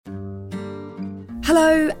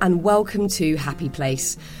Hello and welcome to Happy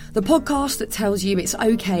Place, the podcast that tells you it's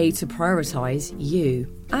okay to prioritise you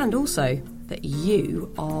and also that you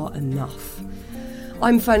are enough.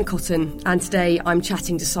 I'm Fern Cotton and today I'm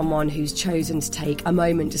chatting to someone who's chosen to take a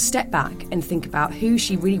moment to step back and think about who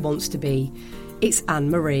she really wants to be. It's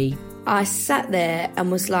Anne-Marie. I sat there and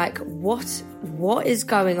was like, what is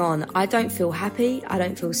going on? I don't feel happy, I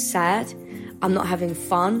don't feel sad, I'm not having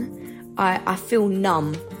fun, I feel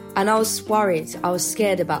numb. And I was worried, I was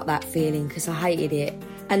scared about that feeling because I hated it.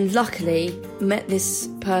 And luckily, met this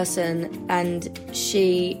person and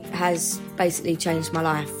she has basically changed my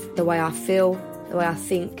life. The way I feel, the way I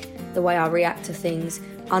think, the way I react to things,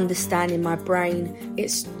 understanding my brain.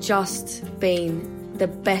 It's just been the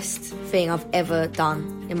best thing I've ever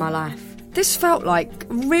done in my life. This felt like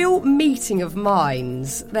a real meeting of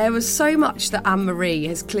minds. There was so much that Anne-Marie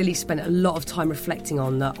has clearly spent a lot of time reflecting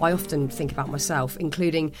on that I often think about myself,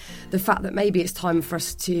 including the fact that maybe it's time for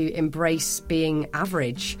us to embrace being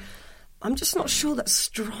average. I'm just not sure that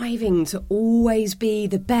striving to always be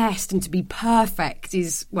the best and to be perfect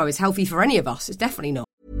is healthy for any of us. It's definitely not.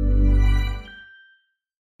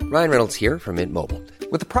 Ryan Reynolds here from Mint Mobile.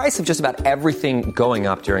 With the price of just about everything going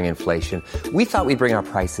up during inflation, we thought we'd bring our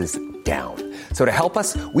prices down. So to help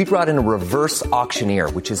us, we brought in a reverse auctioneer,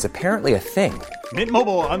 which is apparently a thing. Mint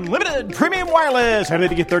Mobile Unlimited Premium Wireless. How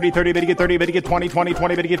to get 30, 30, bit to get 30, bit to get 20, 20,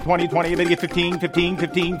 20, bit to get 20, 20, bit to get 15, 15,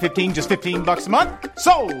 15, 15, just $15 a month?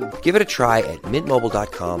 Sold! Give it a try at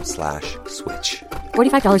mintmobile.com/switch.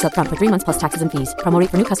 $45 up front for 3 months plus taxes and fees. Promo rate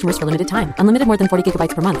for new customers for limited time. Unlimited more than 40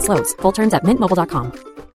 gigabytes per month. Slows full terms at mintmobile.com.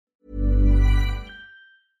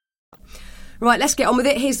 Right, let's get on with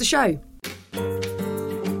it. Here's the show.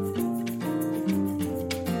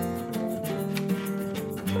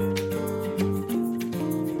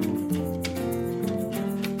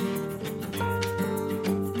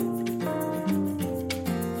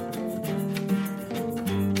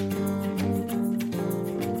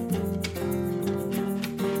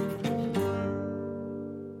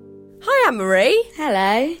 Hi, Anne-Marie.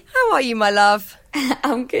 Hello. How are you, my love?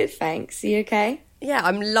 I'm good, thanks. Are you okay? Yeah,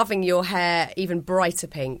 I'm loving your hair, even brighter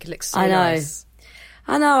pink. It looks so I know. nice.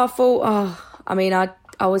 I know, I thought, I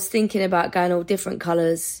was thinking about going all different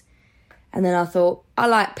colours and then I thought, I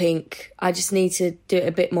like pink. I just need to do it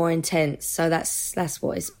a bit more intense. So that's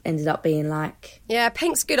what it's ended up being like. Yeah,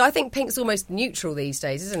 pink's good. I think pink's almost neutral these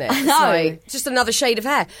days, isn't it? I know. It's like just another shade of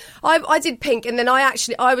hair. I did pink and then I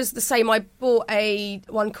was the same. I bought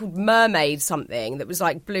one called Mermaid something that was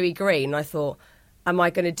like bluey green. I thought, am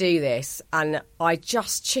I going to do this? And I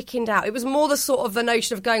just chickened out. It was more the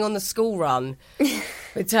notion of going on the school run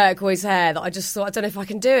with turquoise hair that I just thought, I don't know if I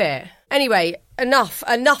can do it. Anyway, enough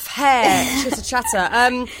hair, chitter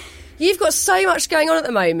chatter. You've got so much going on at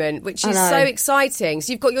the moment, which is so exciting.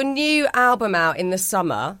 So you've got your new album out in the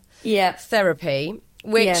summer, Therapy,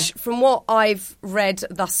 which from what I've read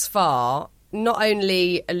thus far, not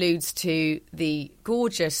only alludes to the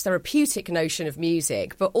gorgeous therapeutic notion of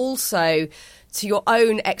music, but also to your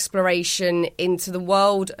own exploration into the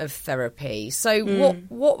world of therapy. So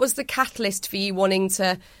what was the catalyst for you wanting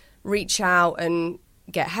to reach out and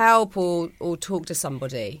get help or talk to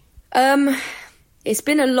somebody? It's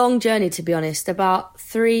been a long journey, to be honest. About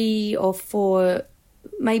 3 or 4,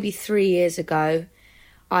 maybe 3 years ago,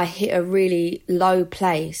 I hit a really low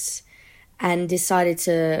place and decided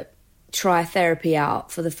to try therapy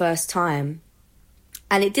out for the first time.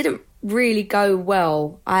 And it didn't really go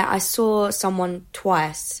well. I saw someone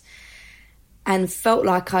twice and felt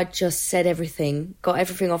like I'd just said everything, got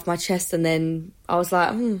everything off my chest, and then I was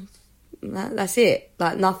like, that's it.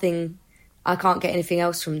 Like nothing, I can't get anything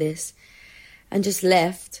else from this. And just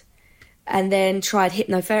left. And then tried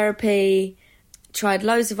hypnotherapy, tried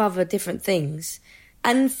loads of other different things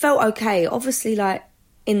and felt okay. Obviously, like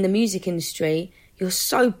in the music industry, you're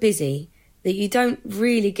so busy that you don't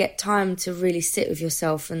really get time to really sit with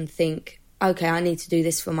yourself and think, okay, I need to do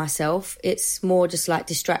this for myself. It's more just like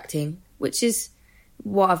distracting, which is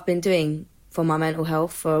what I've been doing for my mental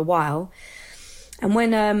health for a while. And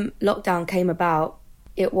when lockdown came about,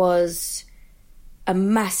 it was a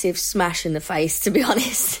massive smash in the face, to be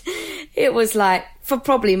honest. It was like, for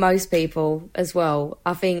probably most people as well,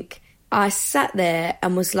 I think I sat there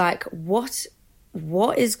and was like, what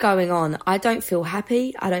is going on? I don't feel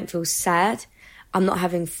happy. I don't feel sad. I'm not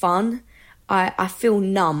having fun. I feel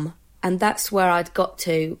numb. And that's where I'd got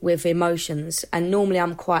to with emotions. And normally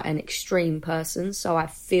I'm quite an extreme person, so I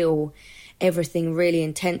feel everything really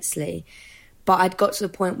intensely. But I'd got to the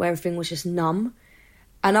point where everything was just numb.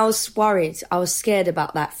 And I was worried. I was scared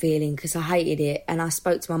about that feeling because I hated it. And I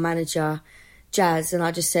spoke to my manager, Jazz, and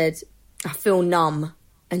I just said, I feel numb.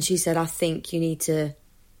 And she said, I think you need to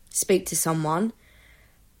speak to someone.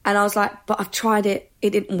 And I was like, but I've tried it. It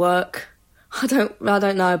didn't work. I don't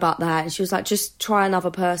know about that. And she was like, just try another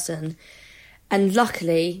person. And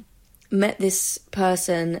luckily, met this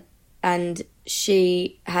person, and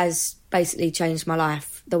she has basically changed my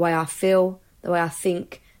life. The way I feel, the way I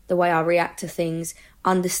think, the way I react to things,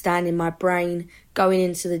 understanding my brain, going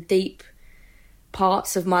into the deep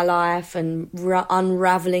parts of my life and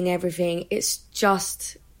unravelling everything. It's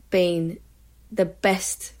just been the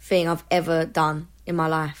best thing I've ever done in my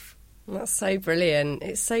life. That's so brilliant.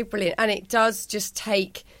 It's so brilliant. And it does just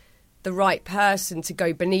take the right person to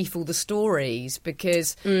go beneath all the stories,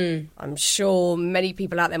 because I'm sure many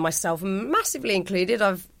people out there, myself massively included,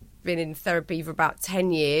 I've been in therapy for about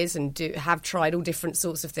 10 years and have tried all different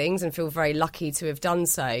sorts of things and feel very lucky to have done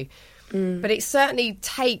so. But it certainly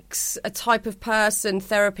takes a type of person,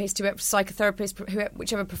 therapist, psychotherapist,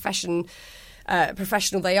 whichever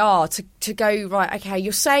professional they are, to go, right, okay,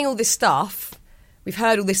 you're saying all this stuff. We've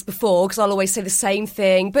heard all this before, because I'll always say the same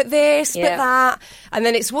thing, but this, but that. And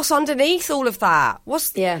then it's what's underneath all of that.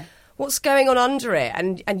 What's going on under it?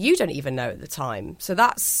 And you don't even know at the time. So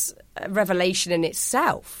that's a revelation in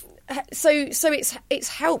itself. So it's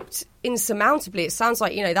helped insurmountably. It sounds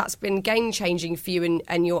like, that's been game-changing for you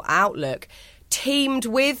and your outlook. Teamed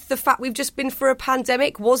with the fact we've just been through a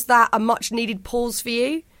pandemic, was that a much-needed pause for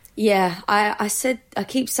you? Yeah, I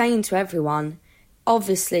keep saying to everyone,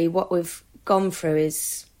 obviously what we've gone through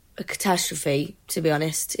is a catastrophe, to be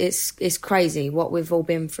honest. It's crazy what we've all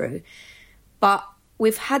been through. But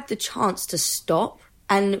we've had the chance to stop,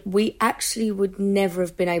 and we actually would never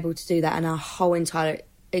have been able to do that in our whole entire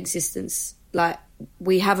existence. Like,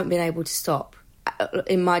 we haven't been able to stop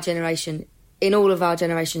in my generation, in all of our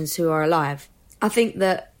generations who are alive. I think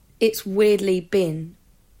that it's weirdly been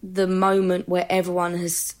the moment where everyone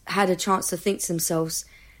has had a chance to think to themselves,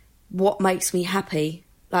 what makes me happy?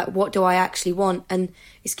 Like, what do I actually want? And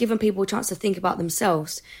it's given people a chance to think about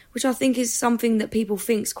themselves, which I think is something that people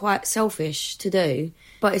think is quite selfish to do,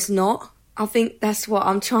 but it's not. I think that's what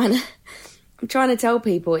I'm trying to tell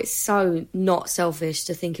people. It's so not selfish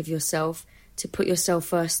to think of yourself, to put yourself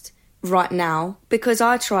first right now, because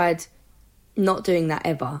I tried not doing that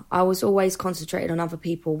ever. I was always concentrated on other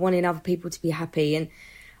people, wanting other people to be happy, and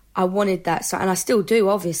I wanted that. So, and I still do,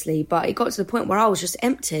 obviously, but it got to the point where I was just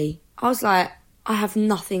empty. I was like, I have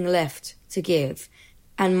nothing left to give.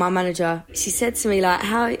 And my manager, she said to me, like,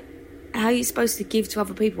 how are you supposed to give to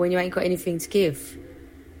other people when you ain't got anything to give?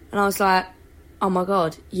 And I was like, oh my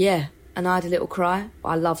God, yeah. And I had a little cry.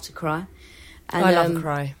 I love to cry. And, I love a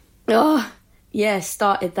cry. Oh, yeah,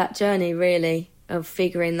 started that journey, really, of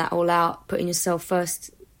figuring that all out. Putting yourself first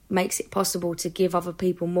makes it possible to give other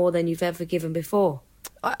people more than you've ever given before.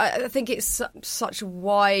 I think it's such a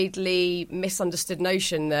widely misunderstood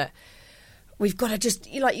notion that we've got to just,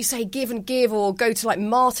 like you say, give and give, or go to like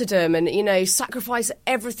martyrdom and, sacrifice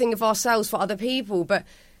everything of ourselves for other people. But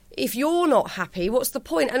if you're not happy, what's the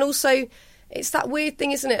point? And also, it's that weird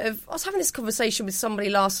thing, isn't it? I was having this conversation with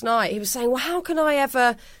somebody last night. He was saying, well, how can I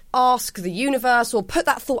ever ask the universe or put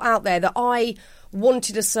that thought out there that I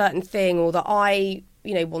wanted a certain thing, or that I,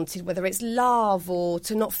 wanted, whether it's love or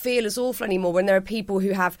to not feel as awful anymore, when there are people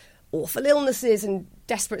who have awful illnesses and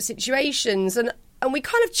desperate situations. And we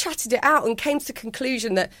kind of chatted it out and came to the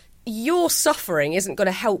conclusion that your suffering isn't going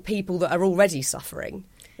to help people that are already suffering.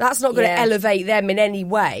 That's not going to elevate them in any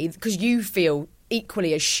way, because you feel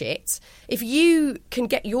equally as shit. If you can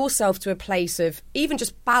get yourself to a place of even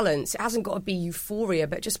just balance, it hasn't got to be euphoria,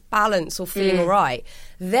 but just balance or feeling all right,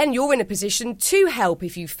 then you're in a position to help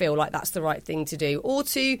if you feel like that's the right thing to do, or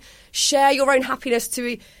to share your own happiness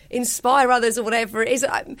to inspire others, or whatever it is.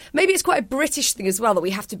 Maybe it's quite a British thing as well, that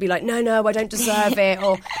we have to be like, no, I don't deserve it,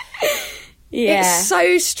 or... Yeah. It's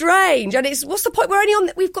so strange. And what's the point?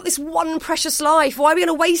 We've got this one precious life. Why are we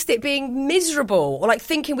going to waste it being miserable, or like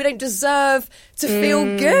thinking we don't deserve to feel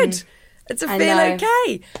good and to feel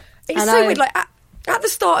okay? It's so weird. Like at the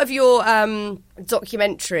start of your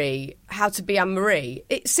documentary, How to Be Anne-Marie,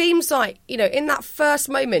 it seems like, in that first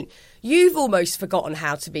moment, you've almost forgotten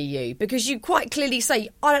how to be you, because you quite clearly say,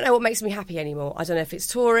 I don't know what makes me happy anymore. I don't know if it's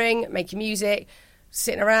touring, making music,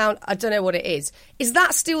 sitting around, I don't know what it is. Is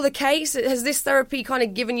that still the case? Has this therapy kind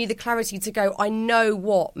of given you the clarity to go, I know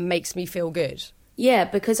what makes me feel good? Yeah,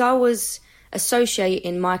 because I was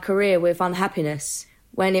associating my career with unhappiness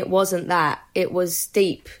when it wasn't that. It was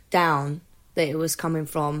deep down that it was coming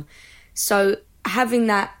from. So having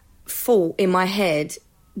that thought in my head,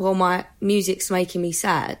 well, my music's making me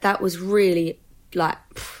sad, that was really,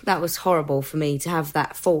 that was horrible for me to have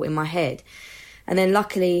that thought in my head. And then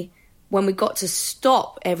luckily, when we got to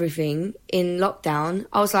stop everything in lockdown,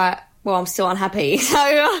 I was like, well, I'm still unhappy.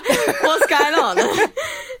 So what's going on?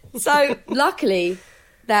 So luckily,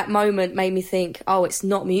 that moment made me think, oh, it's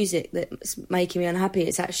not music that's making me unhappy.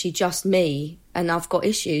 It's actually just me, and I've got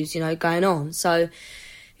issues, going on. So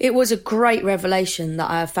it was a great revelation that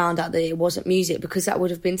I found out that it wasn't music, because that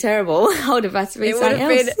would have been terrible. I would have had to be something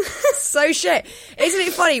else. It would have been so shit. Isn't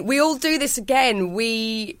it funny? We all do this again.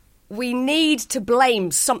 We need to blame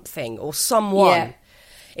something or someone. Yeah.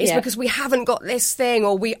 It's because we haven't got this thing,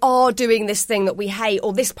 or we are doing this thing that we hate,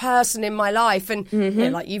 or this person in my life. And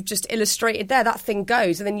like you've just illustrated there, that thing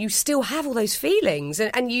goes, and then you still have all those feelings.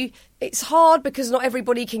 And it's hard because not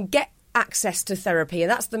everybody can get access to therapy, and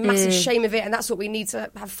that's the massive shame of it, and that's what we need to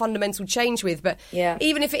have fundamental change with. But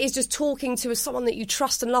even if it is just talking to someone that you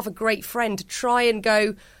trust and love, a great friend, to try and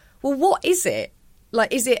go, well, what is it?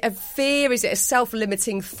 Like, is it a fear? Is it a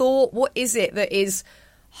self-limiting thought? What is it that is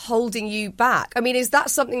holding you back? I mean, is that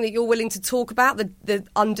something that you're willing to talk about, the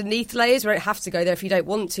underneath layers? We don't have to go there if you don't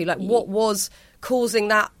want to. Like, what was causing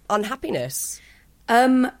that unhappiness?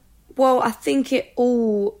 Well, I think it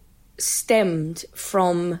all stemmed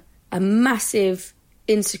from a massive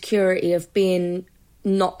insecurity of being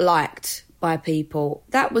not liked by people.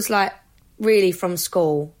 That was like really from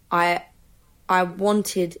school. I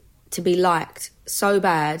wanted to be liked so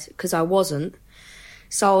bad because I wasn't.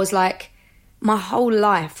 So I was like, my whole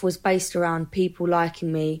life was based around people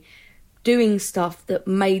liking me, doing stuff that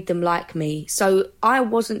made them like me. So I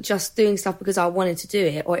wasn't just doing stuff because I wanted to do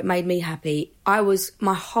it or it made me happy.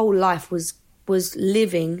 My whole life was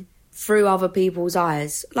living through other people's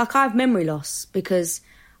eyes. Like, I have memory loss because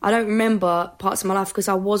I don't remember parts of my life because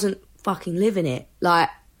I wasn't fucking living it. Like,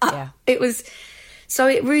 it was... So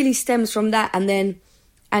it really stems from that. And then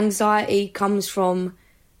anxiety comes from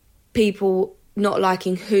people not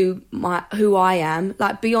liking who I am.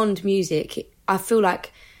 Like, beyond music, I feel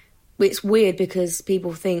like it's weird because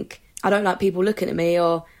people think I don't like people looking at me,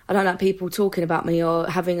 or I don't like people talking about me or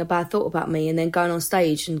having a bad thought about me, and then going on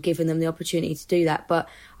stage and giving them the opportunity to do that. But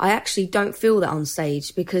I actually don't feel that on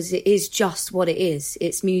stage because it is just what it is.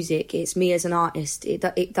 It's music. It's me as an artist.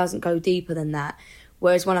 It doesn't go deeper than that.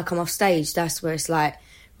 Whereas when I come off stage, that's where it's like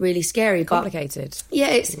really scary. Complicated. But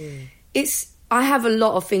yeah, it's. I have a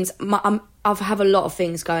lot of things. I have a lot of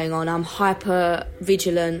things going on. I'm hyper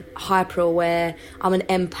vigilant, hyper aware. I'm an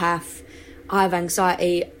empath. I have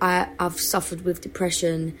anxiety. I've suffered with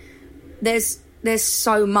depression. There's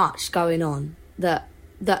so much going on that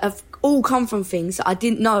have all come from things that I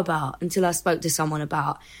didn't know about until I spoke to someone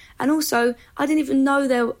about. And also, I didn't even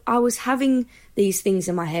know I was having these things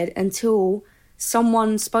in my head until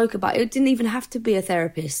someone spoke about it. It didn't even have to be a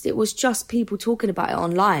therapist. It was just people talking about it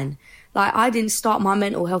online. Like, I didn't start my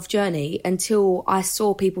mental health journey until I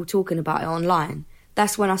saw people talking about it online.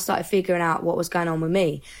 That's when I started figuring out what was going on with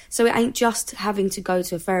me. So it ain't just having to go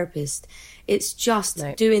to a therapist. It's just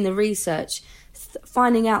doing the research,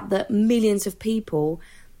 finding out that millions of people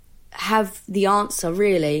have the answer,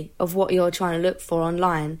 really, of what you're trying to look for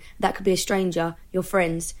online. That could be a stranger, your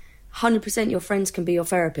friends. 100% your friends can be your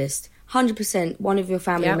therapist. 100% one of your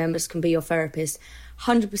family members can be your therapist.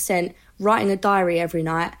 100% writing a diary every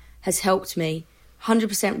night has helped me.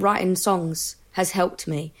 100% writing songs has helped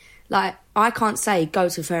me. Like, I can't say go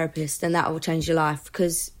to a therapist and that will change your life,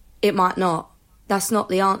 because it might not. That's not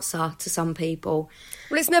the answer to some people.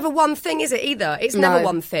 Well, it's never one thing, is it, either? It's never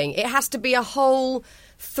one thing. It has to be a whole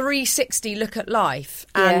 360 look at life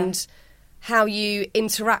and how you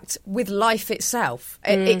interact with life itself.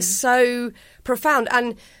 It's so profound.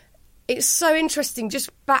 And it's so interesting, just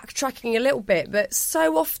backtracking a little bit, but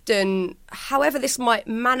so often, however this might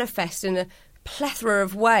manifest in a plethora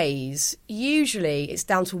of ways, usually it's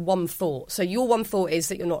down to one thought. So your one thought is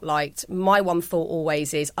that you're not liked. My one thought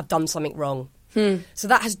always is I've done something wrong. So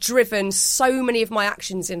that has driven so many of my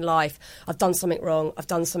actions in life. I've done something wrong. I've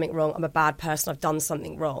done something wrong. I'm a bad person. I've done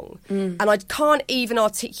something wrong. And I can't even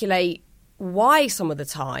articulate why some of the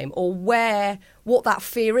time or what that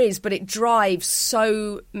fear is, but it drives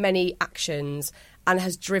so many actions and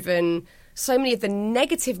has driven so many of the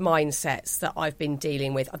negative mindsets that I've been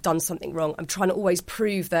dealing with. I've done something wrong. I'm trying to always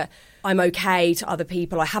prove that I'm okay to other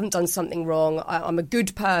people. I haven't done something wrong. I'm a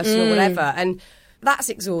good person or whatever. And that's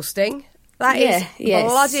exhausting. That is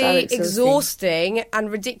bloody so exhausting and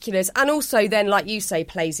ridiculous. And also then, like you say,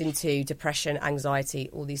 plays into depression, anxiety,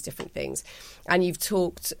 all these different things. And you've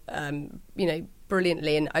talked,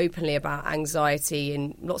 brilliantly and openly about anxiety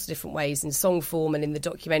in lots of different ways, in song form and in the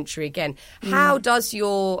documentary again. How does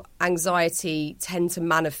your anxiety tend to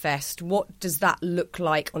manifest? What does that look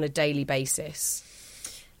like on a daily basis?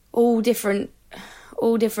 All different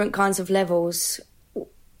kinds of levels.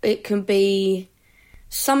 it can be,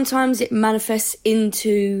 sometimes it manifests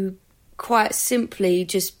into quite simply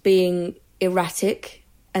just being erratic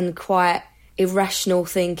and quite irrational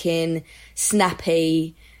thinking,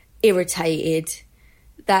 snappy, irritated.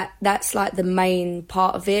 That's like the main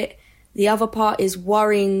part of it. The other part is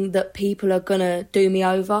worrying that people are gonna do me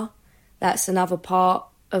over. That's another part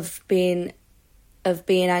of being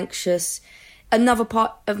anxious. Another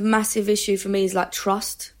part of massive issue for me is like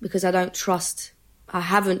trust, because I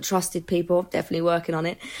haven't trusted people. I'm definitely working on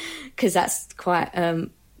it, because that's quite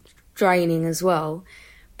draining as well.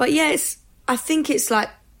 But yeah, I think it's like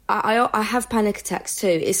I have panic attacks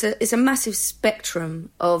too. It's a massive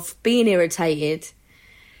spectrum of being irritated,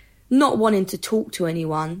 not wanting to talk to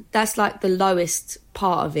anyone. That's like the lowest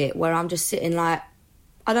part of it, where I'm just sitting like,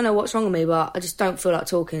 I don't know what's wrong with me, but I just don't feel like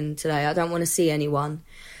talking today. I don't want to see anyone.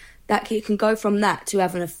 That it can go from that to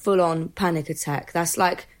having a full-on panic attack. That's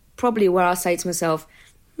like probably where I say to myself,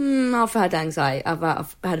 I've had anxiety.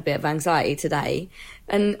 I've had a bit of anxiety today.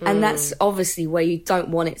 And that's obviously where you don't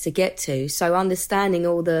want it to get to. So understanding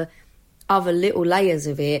all the other little layers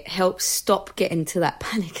of it helps stop getting to that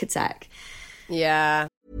panic attack. Yeah.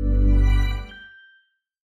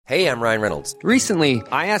 Hey, I'm Ryan Reynolds. Recently,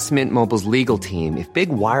 I asked Mint Mobile's legal team if big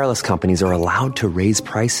wireless companies are allowed to raise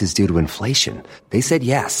prices due to inflation. They said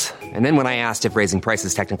yes. And then when I asked if raising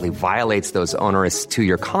prices technically violates those onerous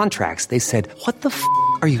 2-year contracts, they said, "What the f***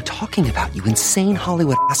 are you talking about, you insane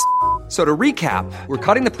Hollywood ass?" So to recap, we're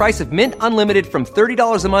cutting the price of Mint Unlimited from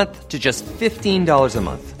 $30 a month to just $15 a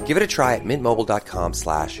month. Give it a try at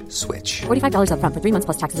mintmobile.com/switch. $45 up front for 3 months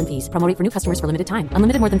plus taxes and fees. Promo rate for new customers for limited time.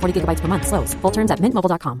 Unlimited more than 40 gigabytes per month. Slows full terms at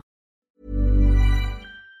mintmobile.com.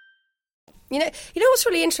 You know what's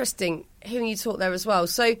really interesting, hearing you talk there as well.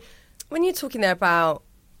 So when you're talking there about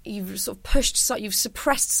you've sort of you've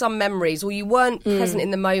suppressed some memories, or you weren't present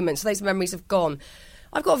in the moment, so those memories have gone.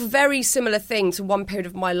 I've got a very similar thing to one period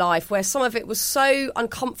of my life where some of it was so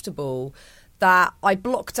uncomfortable that I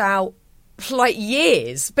blocked out like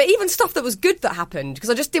years, but even stuff that was good that happened, because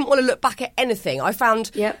I just didn't want to look back at anything. I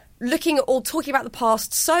found looking at or talking about the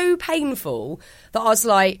past so painful that I was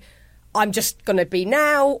like, I'm just going to be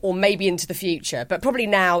now or maybe into the future, but probably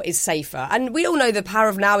now is safer. And we all know the power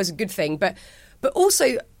of now is a good thing, but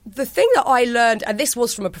also the thing that I learned, and this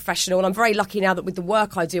was from a professional, and I'm very lucky now that with the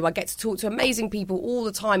work I do, I get to talk to amazing people all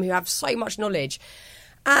the time who have so much knowledge.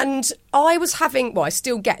 And I was having, I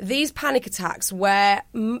still get these panic attacks where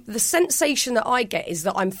the sensation that I get is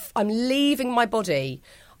that I'm leaving my body.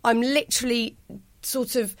 I'm literally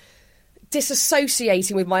sort of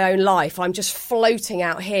disassociating with my own life. I'm just floating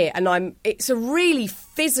out here, and it's a really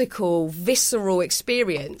physical, visceral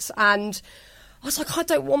experience. And I was like, I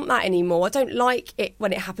don't want that anymore. I don't like it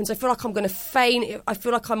when it happens. I feel like I'm going to faint. I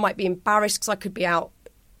feel like I might be embarrassed because I could be out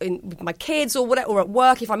with my kids or whatever, or at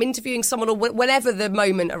work if I'm interviewing someone, or whenever the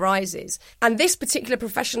moment arises. And this particular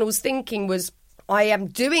professional's thinking was, I am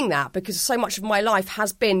doing that because so much of my life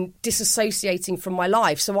has been disassociating from my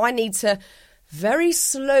life. So I need to very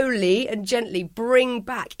slowly and gently bring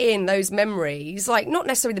back in those memories, like not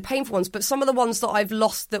necessarily the painful ones, but some of the ones that I've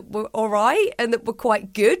lost that were all right and that were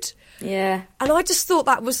quite good. Yeah. And I just thought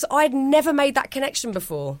I'd never made that connection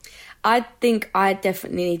before. I think I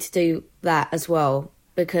definitely need to do that as well,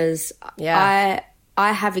 because I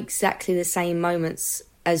have exactly the same moments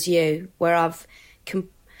as you where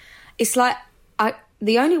it's like,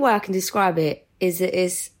 the only way I can describe it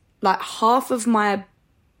is like half of my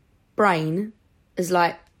brain is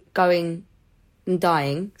like going and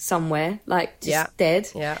dying somewhere, like just dead.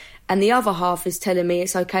 Yeah. And the other half is telling me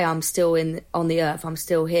it's okay, I'm still on the earth, I'm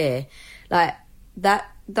still here. Like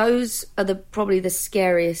that, those are probably the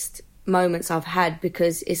scariest moments I've had,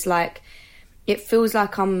 because it's like, it feels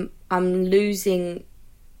like I'm losing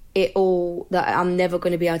it all, that I'm never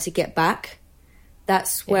going to be able to get back.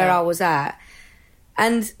 That's where I was at.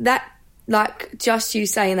 And that, like, just you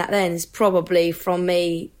saying that then is probably from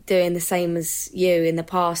me doing the same as you in the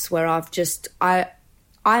past, where I've just,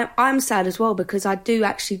 I'm sad as well, because I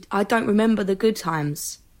don't remember the good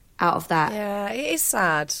times out of that. Yeah, it is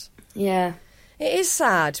sad. Yeah. It is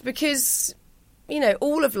sad because, you know,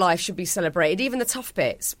 all of life should be celebrated, even the tough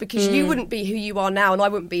bits, because you wouldn't be who you are now and I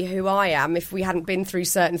wouldn't be who I am if we hadn't been through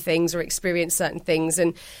certain things or experienced certain things.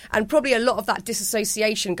 And probably a lot of that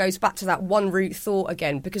disassociation goes back to that one root thought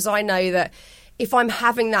again, because I know that if I'm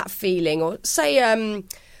having that feeling, or say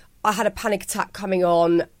I had a panic attack coming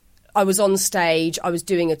on, I was on stage, I was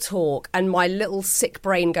doing a talk, and my little sick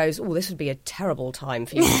brain goes, oh, this would be a terrible time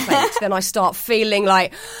for you to faint. Then I start feeling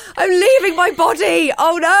like, I'm leaving my body.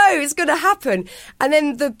 Oh, no, it's going to happen. And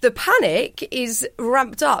then the panic is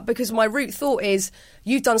ramped up because my root thought is,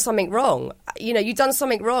 you've done something wrong. You know, you've done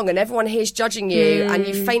something wrong and everyone here's judging you and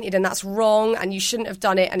you fainted and that's wrong and you shouldn't have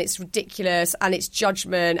done it and it's ridiculous and it's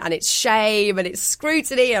judgment and it's shame and it's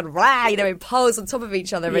scrutiny and it piles on top of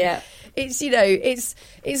each other. Yeah. And it's, you know, it's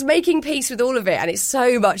making peace with all of it, and it's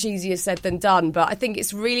so much easier said than done. But I think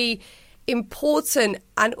it's really important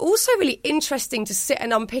and also really interesting to sit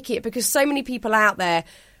and unpick it, because so many people out there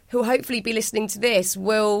who will hopefully be listening to this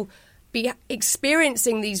will be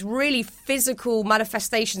experiencing these really physical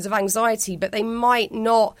manifestations of anxiety, but they might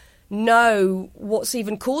not know what's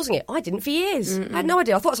even causing it. I didn't for years. I had no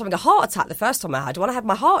idea. I thought I was having a heart attack the first time I had one. I had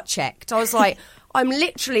my heart checked. I was like, I'm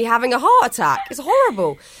literally having a heart attack. It's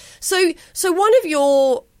horrible. So one of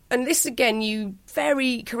your, and this again, you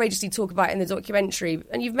very courageously talk about in the documentary,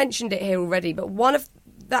 and you've mentioned it here already, but one of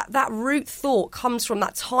that root thought comes from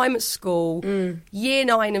that time at school, year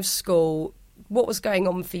 9 of school. What was going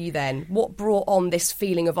on for you then? What brought on this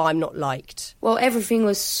feeling of I'm not liked? Well, everything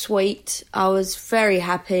was sweet. I was very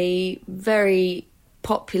happy, very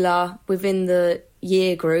popular within the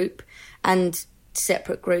year group and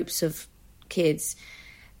separate groups of kids.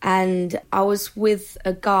 And I was with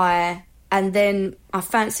a guy, and then I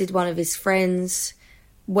fancied one of his friends,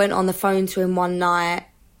 went on the phone to him one night,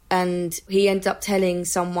 and he ended up telling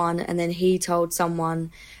someone, and then he told someone,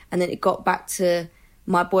 and then it got back to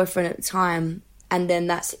my boyfriend at the time, and then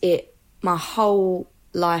that's it. My whole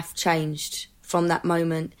life changed from that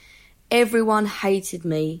moment. Everyone hated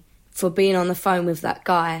me for being on the phone with that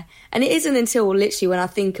guy. And it isn't until literally when I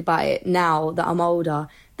think about it now that I'm older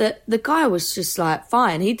that the guy was just like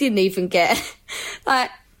fine. He didn't even get like,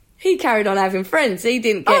 he carried on having friends. He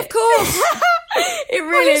didn't get of course. It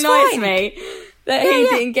really annoys me that he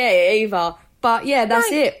didn't get it either. But yeah,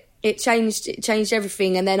 that's it. It changed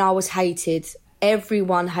everything, and then I was hated.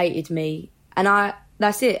 Everyone hated me, and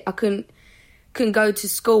that's it. I couldn't go to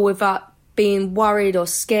school without being worried or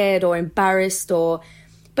scared or embarrassed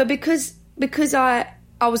but because I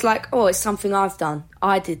was like, oh, it's something I've done.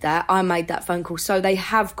 I did that. I made that phone call. So they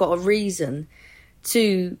have got a reason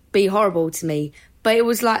to be horrible to me. But it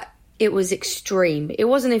was like, it was extreme. It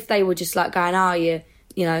wasn't if they were just like going, oh, you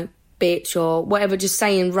know, bitch or whatever, just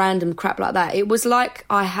saying random crap like that. It was like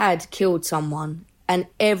I had killed someone, and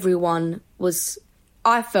everyone was,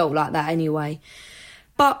 I felt like that anyway.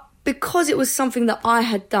 But because it was something that I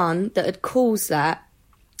had done that had caused that,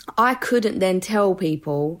 I couldn't then tell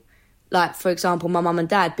people, like, for example, my mum and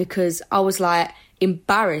dad, because I was like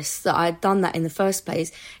embarrassed that I had done that in the first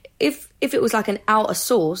place. If it was like an outer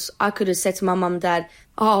source, I could have said to my mum and dad,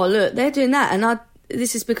 oh, look, they're doing that, and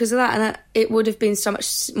this is because of that, and it would have been so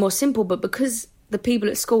much more simple. But because the people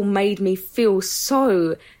at school made me feel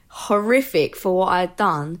so horrific for what I had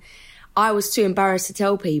done, I was too embarrassed to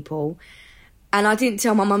tell people. And I didn't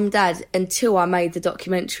tell my mum and dad until I made the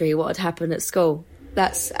documentary what had happened at school.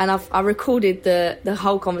 I recorded the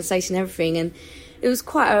whole conversation and everything, and it was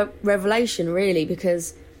quite a revelation, really,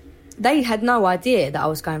 because they had no idea that I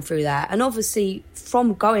was going through that. And obviously,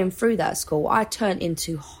 from going through that at school, I turned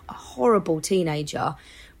into a horrible teenager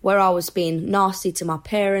where I was being nasty to my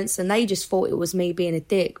parents, and they just thought it was me being a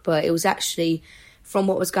dick, but it was actually from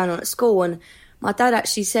what was going on at school. And my dad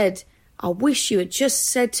actually said, I wish you had just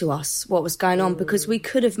said to us what was going on, because we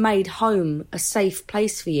could have made home a safe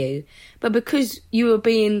place for you. But because you were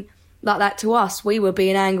being like that to us, we were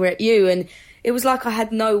being angry at you. And it was like I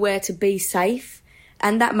had nowhere to be safe.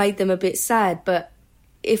 And that made them a bit sad. But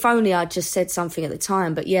if only I'd just said something at the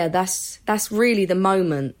time. But yeah, that's really the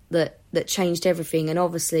moment that changed everything. And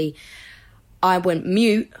obviously I went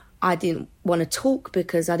mute. I didn't want to talk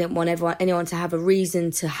because I didn't want anyone to have a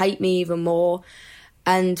reason to hate me even more.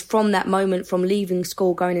 And from that moment, from leaving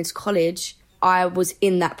school, going into college, I was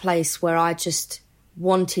in that place where I just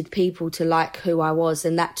wanted people to like who I was,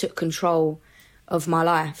 and that took control of my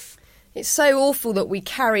life. It's so awful that we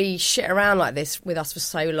carry shit around like this with us for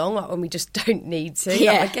so long, like when we just don't need to.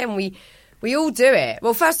 Yeah. Like, again, we all do it.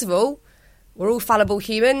 Well, first of all, we're all fallible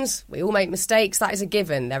humans. We all make mistakes. That is a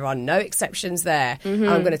given. There are no exceptions there. And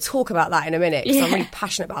I'm going to talk about that in a minute because I'm really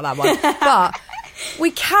passionate about that one. But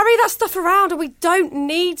we carry that stuff around and we don't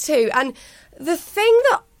need to. And the thing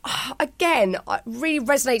that, again, really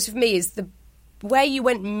resonates with me is the way you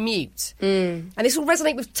went mute. And this will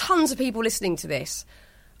resonate with tons of people listening to this.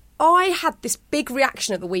 I had this big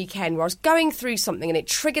reaction at the weekend where I was going through something and it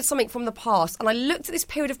triggered something from the past, and I looked at this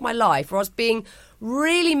period of my life where I was being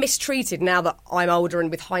really mistreated, now that I'm older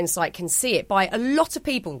and with hindsight can see it, by a lot of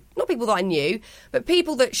people. Not people that I knew, but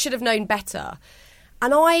people that should have known better.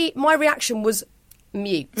 And my reaction was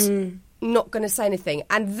mute, not going to say anything.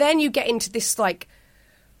 And then you get into this like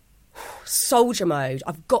soldier mode.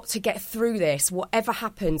 I've got to get through this. Whatever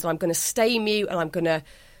happens, I'm going to stay mute and I'm going to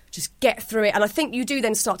just get through it. And I think you do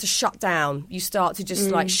then start to shut down. You start to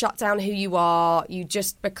just like shut down who you are. You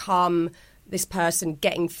just become this person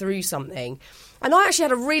getting through something. And I actually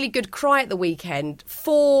had a really good cry at the weekend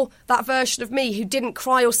for that version of me who didn't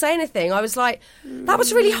cry or say anything. I was like, that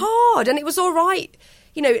was really hard and it was all right.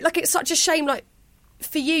 You know, like, it's such a shame, like,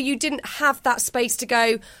 for you, you didn't have that space to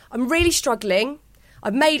go, I'm really struggling.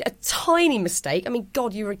 I've made a tiny mistake. I mean,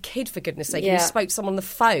 God, you were a kid, for goodness sake. Yeah. You spoke to someone on the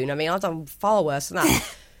phone. I mean, I've done far worse than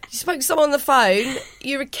that. You spoke to someone on the phone.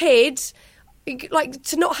 You're a kid. Like,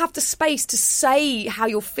 to not have the space to say how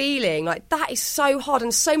you're feeling, like, that is so hard.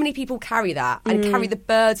 And so many people carry that and carry the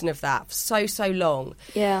burden of that for so long.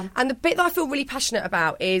 Yeah. And the bit that I feel really passionate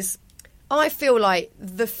about is, I feel like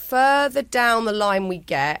the further down the line we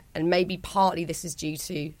get, and maybe partly this is due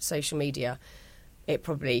to social media, it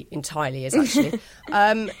probably entirely is actually,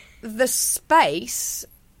 the space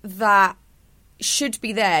that should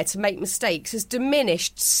be there to make mistakes has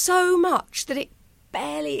diminished so much that it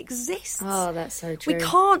barely exists. Oh, that's so true. We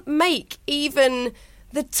can't make even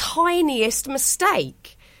the tiniest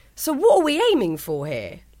mistake. So what are we aiming for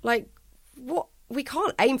here? Like, what? We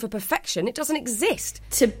can't aim for perfection. It doesn't exist.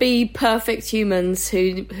 To be perfect humans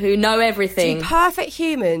who know everything. To be perfect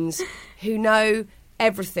humans who know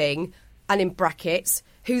everything, and in brackets,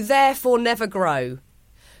 who therefore never grow.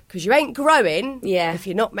 Because you ain't growing if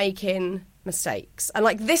you're not making mistakes. And,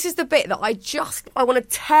 like, this is the bit that I want to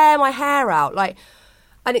tear my hair out. Like,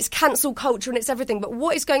 and it's cancel culture and it's everything. But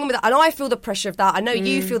what is going on with that? And I feel the pressure of that. I know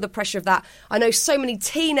you feel the pressure of that. I know so many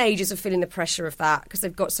teenagers are feeling the pressure of that because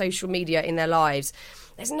they've got social media in their lives.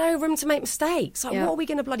 There's no room to make mistakes. Like, what are we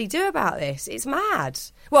going to bloody do about this? It's mad.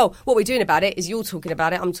 Well, what we're doing about it is you're talking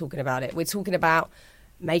about it, I'm talking about it. We're talking about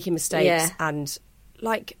making mistakes and,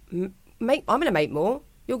 like, I'm going to make more.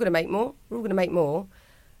 You're going to make more. We're all going to make more.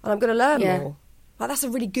 And I'm going to learn more. Like, that's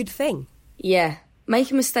a really good thing. Yeah.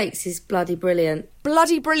 Making mistakes is bloody brilliant.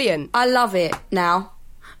 Bloody brilliant. I love it now.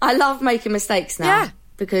 I love making mistakes now. Yeah.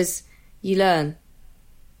 Because you learn.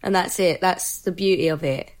 And that's it. That's the beauty of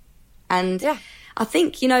it. And I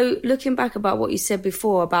think, you know, looking back about what you said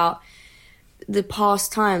before about the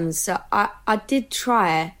past times, I did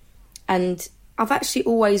try, and I've actually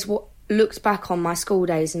always looked back on my school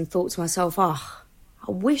days and thought to myself, I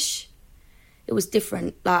wish it was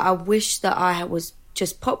different. Like, I wish that I was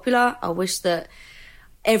just popular. I wish that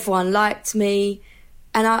everyone liked me,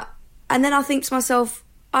 and then I think to myself,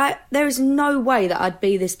 there is no way that I'd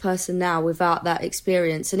be this person now without that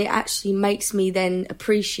experience, and it actually makes me then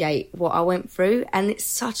appreciate what I went through. And it's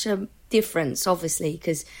such a difference, obviously,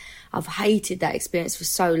 because I've hated that experience for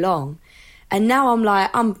so long, and now I'm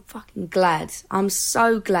like, I'm fucking glad. I'm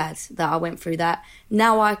so glad that I went through that.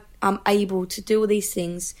 Now I'm able to do all these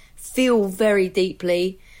things, feel very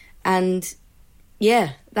deeply, and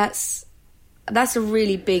that's a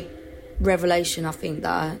really big revelation, I think,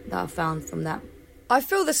 that I found from that. I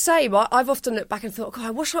feel the same. I've often looked back and thought, God,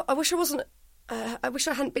 I wish I wasn't. I wish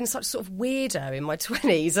I hadn't been such sort of weirdo in my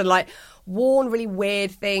 20s and, like, worn really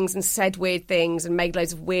weird things and said weird things and made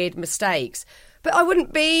loads of weird mistakes. But I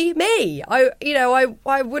wouldn't be me.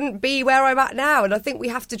 I wouldn't be where I'm at now. And I think we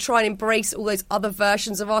have to try and embrace all those other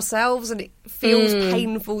versions of ourselves, and it feels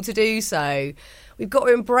painful to do so. We've got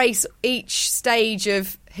to embrace each stage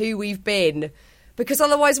of who we've been, because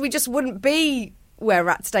otherwise we just wouldn't be where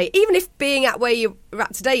we're at today. Even if being at where you're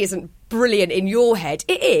at today isn't brilliant in your head,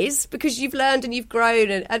 it is, because you've learned and you've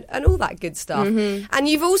grown and all that good stuff. And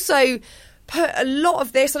you've also put a lot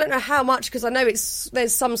of this, I don't know how much, because I know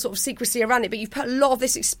there's some sort of secrecy around it, but you've put a lot of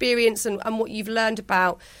this experience and what you've learned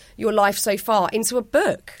about your life so far into a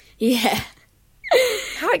book. Yeah.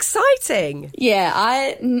 How exciting. Yeah,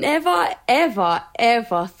 I never, ever,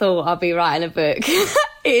 ever thought I'd be writing a book. It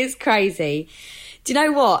is crazy. Do you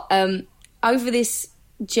know what? Over this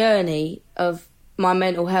journey of my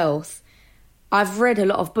mental health, I've read a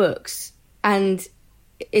lot of books, and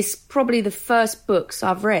it's probably the first books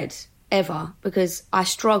I've read ever, because I've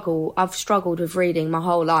struggled with reading my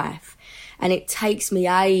whole life, and it takes me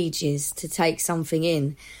ages to take something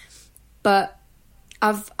in. But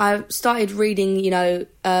I've started reading,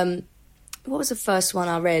 what was the first one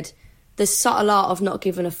I read? The Subtle Art of Not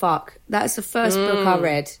Giving a Fuck. That's the first book I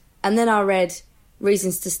read. And then I read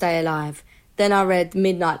Reasons to Stay Alive. Then I read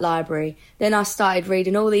Midnight Library. Then I started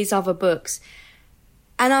reading all these other books.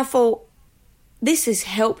 And I thought, this has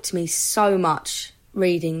helped me so much,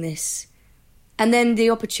 reading this. And then the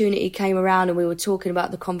opportunity came around, and we were talking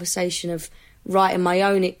about the conversation of writing my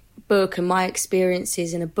own book and my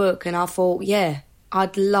experiences in a book. And I thought,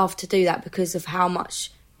 I'd love to do that because of how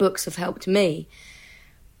much books have helped me.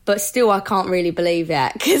 but still I can't really believe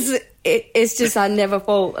it, because it's just I never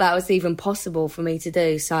thought that was even possible for me to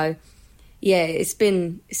do. So yeah, it's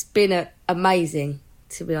been amazing,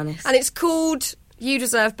 to be honest. And it's called You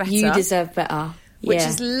Deserve Better. You Deserve Better. Which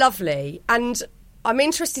is lovely. And I'm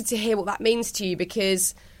interested to hear what that means to you,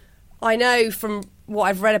 because I know from what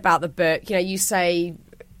I've read about the book, you know, you say,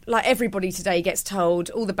 like everybody today gets told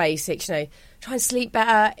all the basics, you know, try and sleep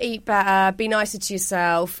better, eat better, be nicer to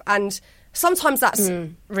yourself. And sometimes that's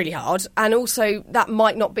really hard. And also that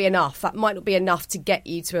might not be enough. That might not be enough to get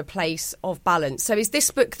you to a place of balance. So is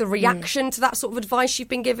this book the reaction to that sort of advice you've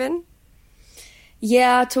been given?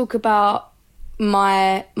 Yeah, I talk about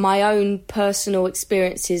my own personal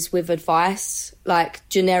experiences with advice, like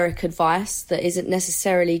generic advice that isn't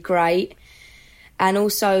necessarily great, and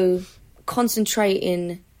also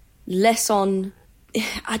concentrating less on,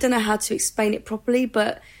 I don't know how to explain it properly,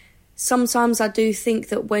 but sometimes I do think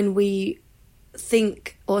that when we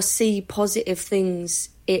think or see positive things,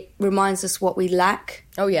 it reminds us what we lack.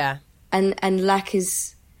 Oh, yeah. And lack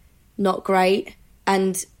is not great.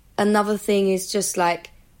 And another thing is just like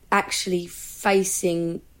actually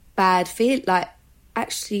facing bad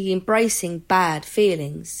actually embracing bad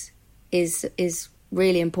feelings is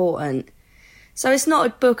really important. So it's not a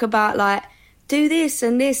book about like, do this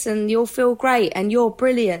and you'll feel great and you're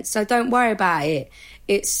brilliant, so don't worry about it.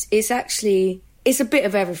 It's actually, it's a bit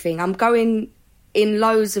of everything. I'm going in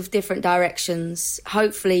loads of different directions.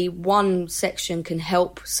 Hopefully one section can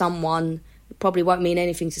help someone. It probably won't mean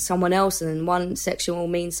anything to someone else, and then one section will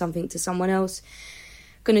mean something to someone else.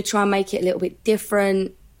 Going to try and make it a little bit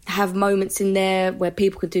different, have moments in there where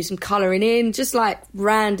people could do some colouring in, just like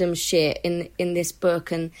random shit in this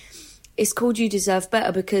book. And it's called You Deserve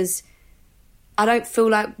Better because I don't feel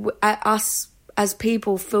like us as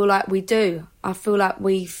people feel like we do. I feel like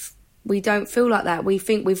we don't feel like that. We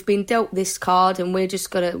think we've been dealt this card and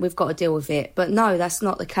we've got to deal with it. But no, that's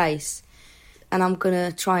not the case. And I'm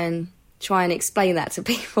going to try and explain that to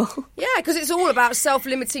people. Yeah, because it's all about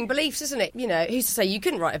self-limiting beliefs, isn't it? You know, who's to say you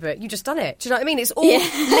couldn't write a book? You just done it. Do you know what I mean? It's all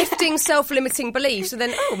lifting self-limiting beliefs, and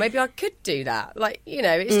then, oh, maybe I could do that. Like, you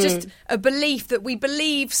know, it's just a belief that we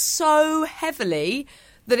believe so heavily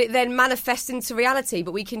that it then manifests into reality,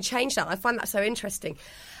 but we can change that. I find that so interesting.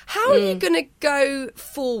 How are you going to go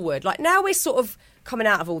forward? Like, now we're sort of coming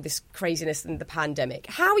out of all this craziness and the pandemic.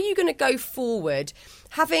 How are you going to go forward,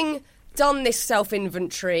 having done this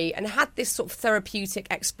self-inventory and had this sort of therapeutic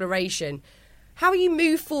exploration? How will you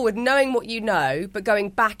move forward knowing what you know, but going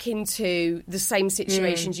back into the same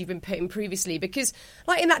situations you've been put in previously? Because,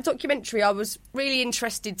 like in that documentary, I was really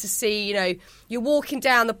interested to see, you know, you're walking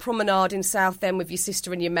down the promenade in Southend with your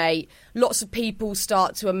sister and your mate. Lots of people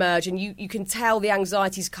start to emerge and you can tell the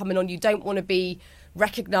anxiety's coming on. You don't want to be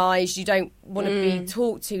recognised. You don't want to be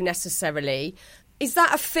talked to necessarily. Is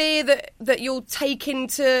that a fear that you'll take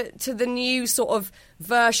into the new sort of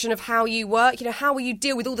version of how you work? You know, how will you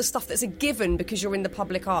deal with all the stuff that's a given because you're in the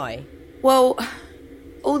public eye? Well,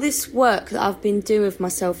 all this work that I've been doing with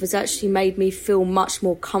myself has actually made me feel much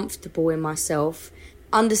more comfortable in myself,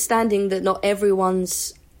 understanding that not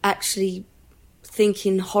everyone's actually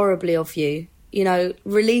thinking horribly of you. You know,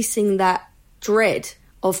 releasing that dread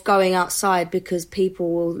of going outside because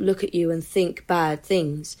people will look at you and think bad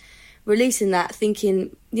things. Releasing that,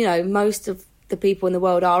 thinking, you know, most of the people in the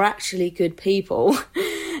world are actually good people.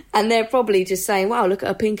 And they're probably just saying, wow, look at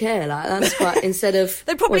her pink hair. Like, that's quite, instead of...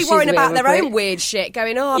 They're probably worrying about their own weird shit,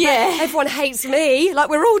 going, oh, I bet everyone hates me. Like,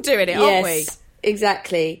 we're all doing it, aren't we? Yes,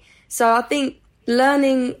 exactly. So I think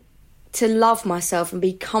learning to love myself and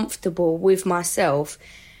be comfortable with myself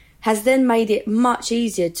has then made it much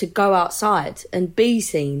easier to go outside and be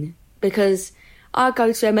seen, because I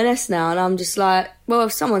go to M&S now and I'm just like, well,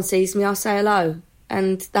 if someone sees me, I'll say hello,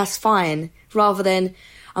 and that's fine, rather than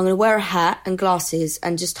I'm going to wear a hat and glasses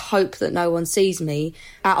and just hope that no one sees me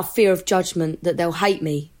out of fear of judgment, that they'll hate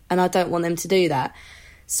me, and I don't want them to do that.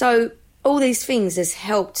 So all these things has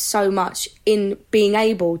helped so much in being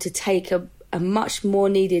able to take a much more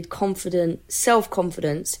needed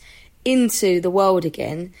self-confidence into the world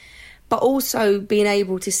again, but also being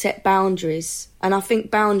able to set boundaries. And I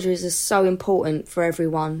think boundaries are so important for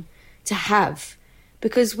everyone to have,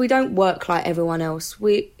 because we don't work like everyone else.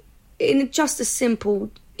 We, in just a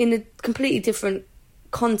simple, in a completely different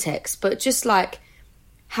context, but just like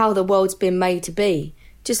how the world's been made to be,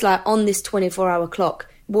 just like on this 24-hour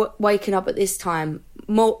clock, waking up at this time,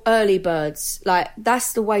 more early birds, like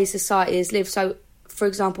that's the way society has lived. So, for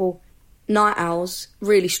example, night owls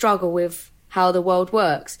really struggle with how the world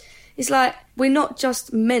works. It's like we're not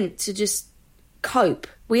just meant to just cope.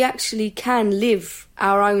 We actually can live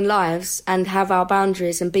our own lives and have our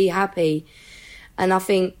boundaries and be happy. And I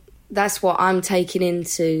think that's what I'm taking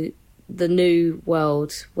into the new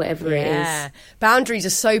world, whatever it is. Boundaries are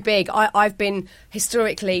so big. I've been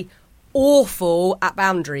historically awful at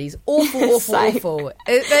boundaries. Awful.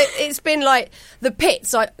 It's been like the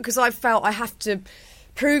pits, because I felt I have to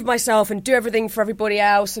prove myself and do everything for everybody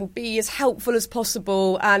else and be as helpful as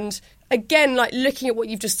possible. And again, like looking at what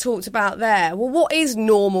you've just talked about there, well, what is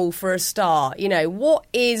normal for a start? You know, what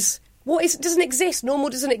doesn't exist. Normal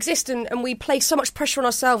doesn't exist, and we place so much pressure on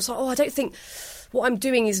ourselves. Like, I don't think what I'm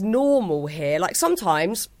doing is normal here. Like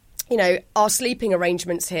sometimes, you know, our sleeping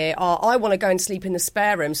arrangements here are, I want to go and sleep in the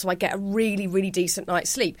spare room so I get a really, really decent night's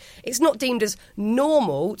sleep. It's not deemed as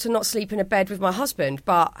normal to not sleep in a bed with my husband,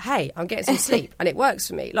 but hey, I'm getting some sleep and it works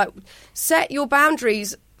for me. Like, set your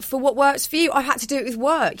boundaries for what works for you. I've had to do it with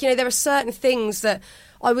work. You know, there are certain things that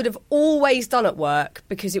I would have always done at work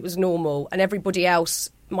because it was normal, and everybody else,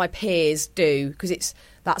 my peers, do because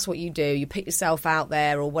that's what you do. You put yourself out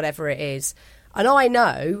there or whatever it is. And I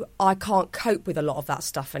know I can't cope with a lot of that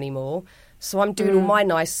stuff anymore. So I'm doing all my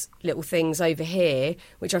nice little things over here,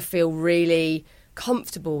 which I feel really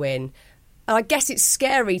comfortable in. And I guess it's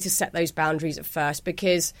scary to set those boundaries at first,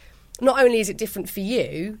 because not only is it different for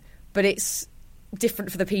you, but it's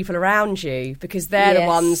different for the people around you, because they're the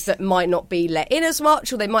ones that might not be let in as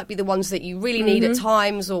much, or they might be the ones that you really need at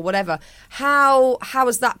times or whatever. How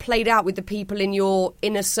has that played out with the people in your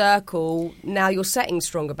inner circle now you're setting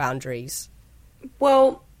stronger boundaries?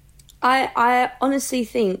 Well, I honestly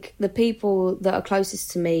think the people that are closest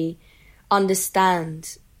to me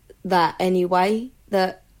understand that anyway,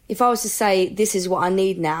 that if I was to say this is what I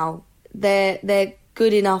need now, they're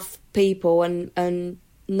good enough people and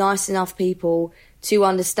nice enough people to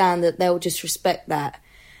understand that they'll just respect that.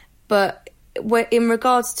 But in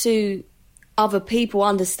regards to other people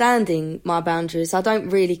understanding my boundaries, I don't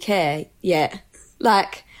really care yet.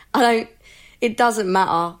 Like, it doesn't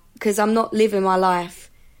matter, because I'm not living my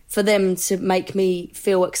life for them to make me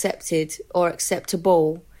feel accepted or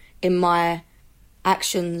acceptable in my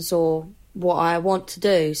actions or what I want to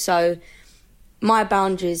do. So my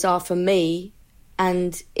boundaries are for me,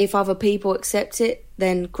 and if other people accept it,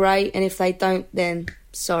 then great, and if they don't, then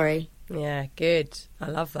sorry. Yeah, good.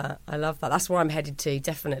 I love that. That's where I'm headed to,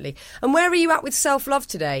 definitely. And where are you at with self-love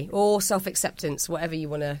today, or self-acceptance, whatever you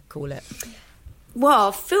want to call it? Well,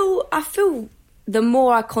 I feel the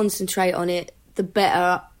more I concentrate on it, the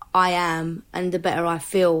better I am and the better I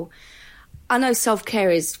feel. I know self-care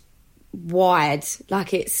is wide,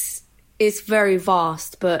 like it's very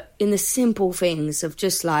vast, but in the simple things of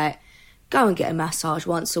just like, go and get a massage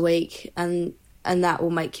once a week and that will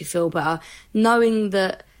make you feel better. Knowing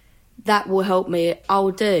that will help me,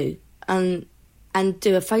 I'll do. And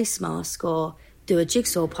do a face mask or do a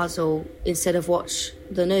jigsaw puzzle instead of watch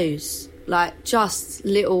the news. Like, just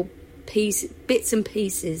little bits and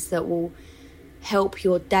pieces that will help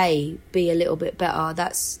your day be a little bit better.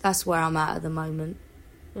 That's where I'm at the moment.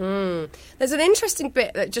 There's an interesting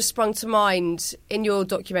bit that just sprung to mind in your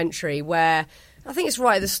documentary where I think it's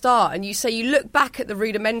right at the start, and you say you look back at the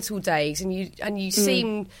rudimental days and you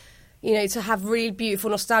seem, you know, to have really beautiful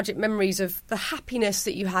nostalgic memories of the happiness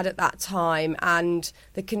that you had at that time and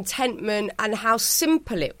the contentment and how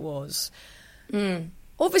simple it was.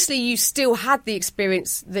 Obviously, you still had the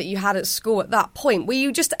experience that you had at school at that point. Were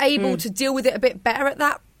you just able to deal with it a bit better at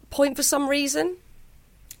that point for some reason?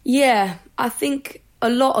 Yeah, I think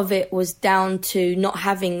a lot of it was down to not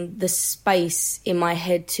having the space in my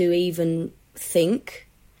head to even think,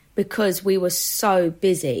 because we were so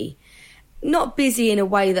busy. Not busy in a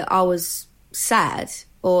way that I was sad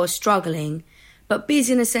or struggling, but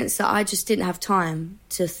busy in a sense that I just didn't have time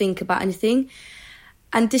to think about anything.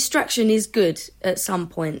 And distraction is good at some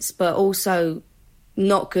points, but also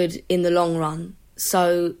not good in the long run.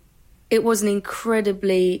 So it was an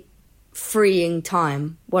incredibly freeing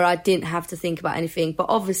time where I didn't have to think about anything. But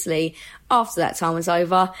obviously, after that time was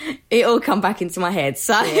over, it all come back into my head.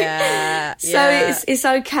 So, it's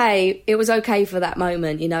okay. It was okay for that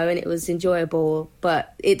moment, you know, and it was enjoyable.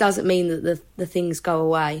 But it doesn't mean that the things go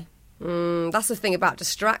away. That's the thing about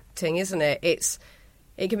distracting, isn't it?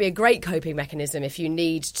 It can be a great coping mechanism if you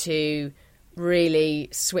need to really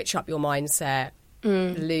switch up your mindset,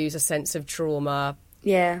 lose a sense of trauma.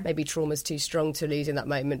 Yeah. Maybe trauma's too strong to lose in that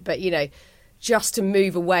moment. But, you know, just to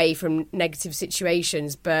move away from negative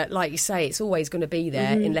situations. But like you say, it's always going to be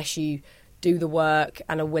there unless you do the work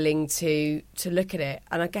and are willing to look at it.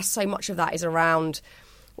 And I guess so much of that is around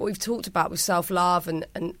what we've talked about with self-love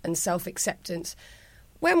and self-acceptance.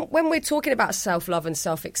 When we're talking about self-love and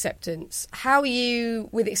self-acceptance, how are you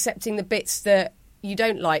with accepting the bits that you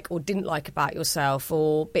don't like or didn't like about yourself,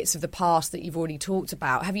 or bits of the past that you've already talked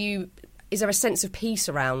about? Have you is there a sense of peace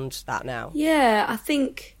around that now? Yeah, I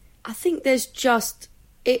think there's just...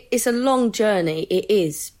 It's a long journey, it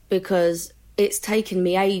is, because it's taken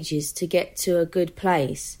me ages to get to a good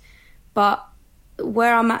place. But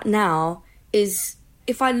where I'm at now is,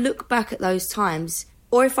 if I look back at those times,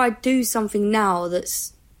 or if I do something now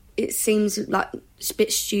it seems like a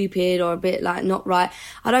bit stupid or a bit like not right,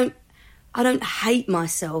 I don't hate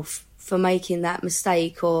myself for making that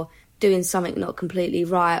mistake or doing something not completely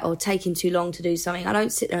right or taking too long to do something. I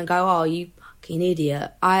don't sit there and go, oh, you fucking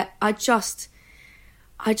idiot. I just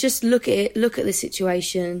look at it, look at the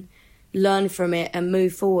situation, learn from it and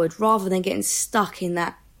move forward, rather than getting stuck in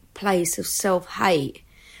that place of self-hate.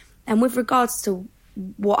 And with regards to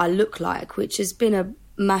what I look like, which has been a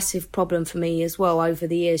massive problem for me as well over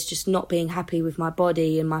the years, just not being happy with my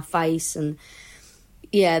body and my face, and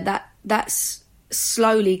that's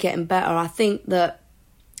slowly getting better. I think that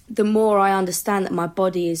the more I understand that my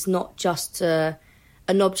body is not just an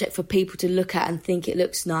object for people to look at and think it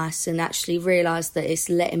looks nice, and actually realise that it's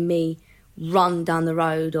letting me run down the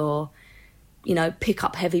road or, you know, pick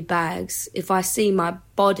up heavy bags. If I see my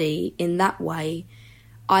body in that way,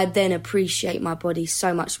 I then appreciate my body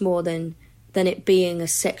so much more than it being a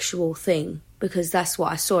sexual thing, because that's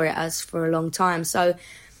what I saw it as for a long time. So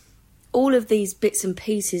all of these bits and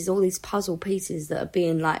pieces, all these puzzle pieces that are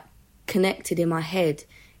being like connected in my head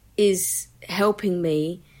is helping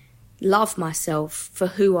me love myself for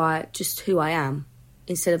who I am,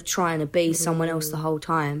 instead of trying to be someone else the whole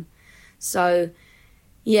time. So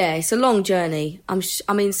yeah, it's a long journey.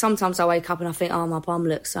 I mean, sometimes I wake up and I think, oh, my bum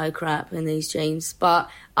looks so crap in these jeans. But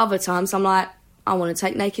other times I'm like, I want to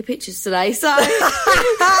take naked pictures today. So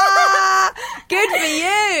good for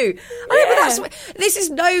you. I mean, but this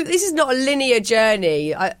is not a linear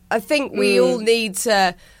journey. I think we all need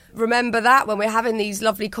to remember that when we're having these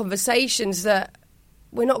lovely conversations, that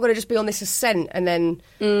we're not going to just be on this ascent and then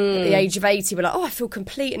at the age of 80 we're like, oh, I feel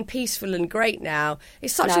complete and peaceful and great now.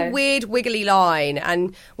 It's such a weird, wiggly line,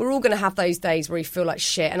 and we're all going to have those days where we feel like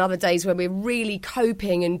shit and other days where we're really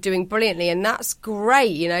coping and doing brilliantly, and that's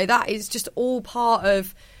great. You know, that is just all part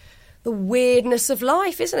of the weirdness of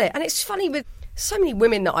life, isn't it? And it's funny with so many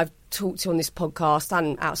women that I've talked to on this podcast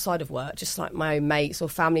and outside of work, just like my own mates or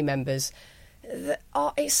family members,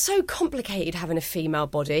 it's so complicated having a female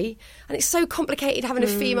body, and it's so complicated having a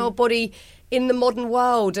female body in the modern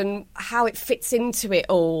world, and how it fits into it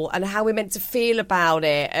all, and how we're meant to feel about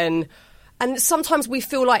it, and sometimes we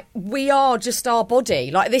feel like we are just our body,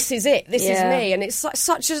 like this is it, this is me, and it's like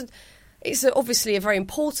it's obviously a very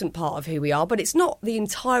important part of who we are, but it's not the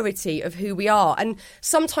entirety of who we are. And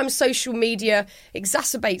sometimes social media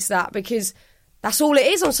exacerbates that, because that's all it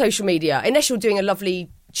is on social media, unless you're doing a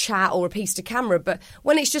lovely chat or a piece to camera. But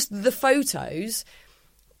when it's just the photos,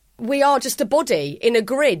 we are just a body in a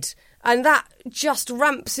grid, and that just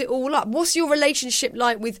ramps it all up. What's your relationship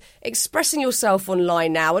like with expressing yourself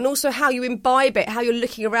online now, and also how you imbibe it, how you're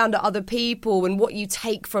looking around at other people and what you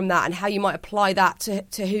take from that, and how you might apply that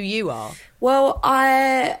to who you are? Well,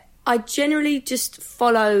 I generally just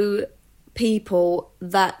follow people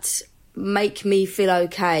that make me feel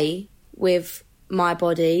okay with my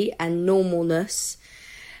body and normalness.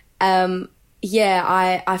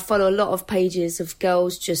 I follow a lot of pages of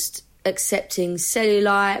girls just accepting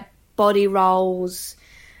cellulite, body rolls,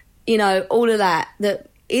 you know, all of that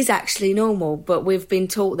is actually normal, but we've been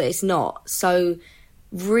taught that it's not. So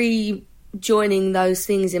rejoining those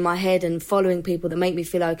things in my head and following people that make me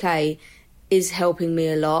feel okay is helping me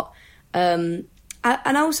a lot. And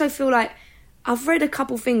I also feel like I've read a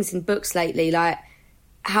couple things in books lately, like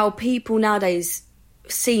how people nowadays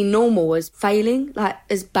see normal as failing, like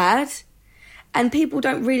as bad, and people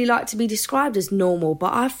don't really like to be described as normal,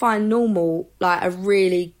 but I find normal like a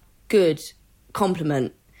really good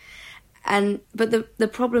compliment. But the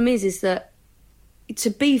problem is that to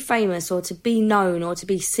be famous or to be known or to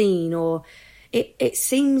be seen, or it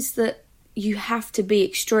seems that you have to be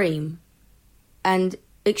extreme and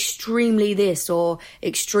extremely this or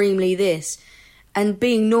extremely this, and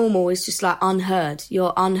being normal is just like unheard.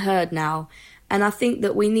 You're unheard now. And I think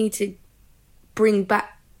that we need to bring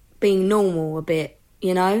back being normal a bit,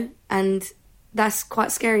 you know? And that's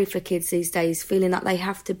quite scary for kids these days, feeling like they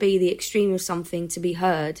have to be the extreme of something to be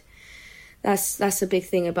heard. That's a big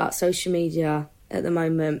thing about social media at the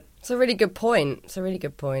moment. It's a really good point. I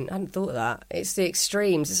hadn't thought of that. It's the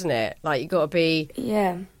extremes, isn't it? Like, you've got to be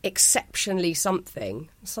exceptionally something.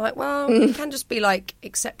 It's like, well, you can just be, like,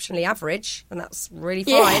 exceptionally average, and that's really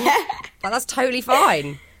fine. Yeah. Like, that's totally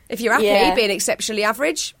fine. If you're happy being exceptionally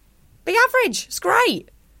average, be average. It's great.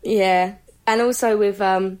 Yeah. And also with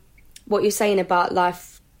what you're saying about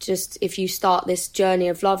life just if you start this journey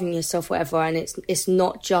of loving yourself, whatever, and it's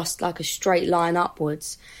not just like a straight line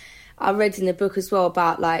upwards. I read in the book as well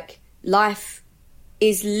about like life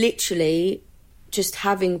is literally just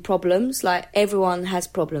having problems. Like everyone has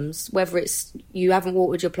problems, whether it's you haven't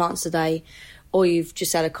watered your plants today or you've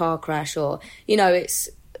just had a car crash, or, you know, it's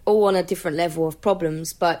all on a different level of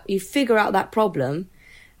problems, but you figure out that problem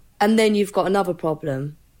and then you've got another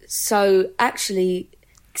problem. So actually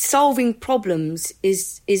solving problems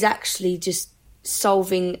is actually just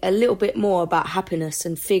solving a little bit more about happiness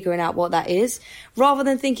and figuring out what that is, rather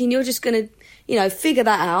than thinking you're just going to, you know, figure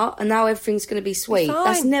that out and now everything's going to be sweet. Fine.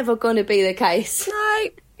 That's never going to be the case.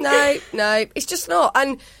 No, it's just not.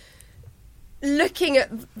 And looking at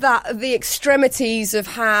that, the extremities of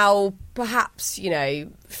how perhaps, you know,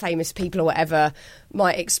 famous people or whatever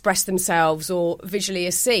might express themselves or visually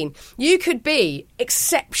are seen. You could be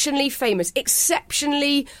exceptionally famous,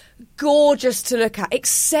 exceptionally gorgeous to look at,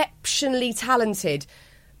 exceptionally talented,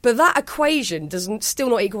 but that equation doesn't still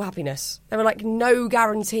not equal happiness. There are like no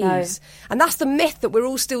guarantees. No. And that's the myth that we're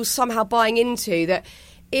all still somehow buying into, that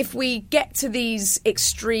if we get to these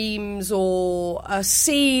extremes or are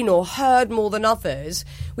seen or heard more than others,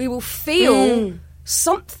 we will feel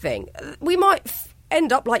something. We might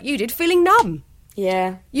end up like you did, feeling numb.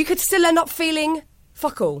 Yeah. You could still end up feeling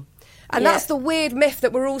fuck all. And that's the weird myth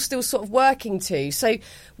that we're all still sort of working to. So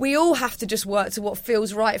we all have to just work to what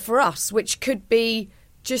feels right for us, which could be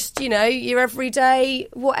just, you know, your everyday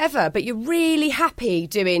whatever. But you're really happy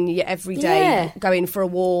doing your everyday, going for a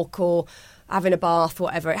walk or having a bath,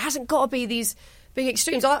 whatever. It hasn't got to be these big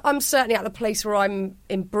extremes. I'm certainly at the place where I'm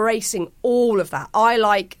embracing all of that. I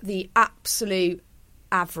like the absolute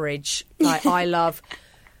average. Like, I love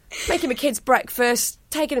making my kids breakfast,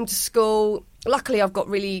 taking them to school. Luckily, I've got a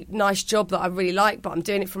really nice job that I really like, but I'm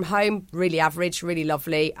doing it from home. Really average, really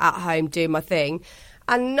lovely, at home, doing my thing.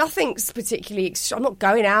 And nothing's particularly... I'm not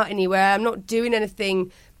going out anywhere. I'm not doing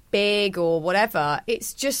anything big or whatever.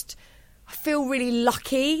 It's just... I feel really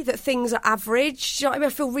lucky that things are average. Do you know what I mean?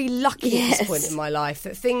 I feel really lucky at this point in my life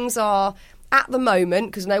that things are, at the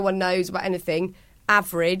moment, because no one knows about anything,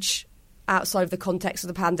 average outside of the context of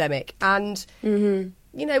the pandemic. And, you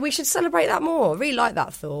know, we should celebrate that more. I really like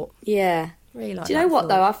that thought. Yeah. Really like that. Do you know what,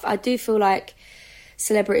 thought. though? I do feel like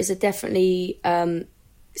celebrities are definitely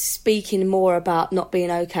speaking more about not being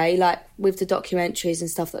okay, like with the documentaries and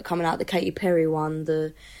stuff that are coming out, the Katy Perry one,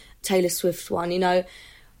 the Taylor Swift one, you know,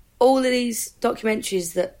 all of these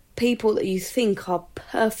documentaries that people that you think are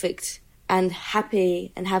perfect and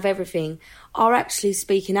happy and have everything are actually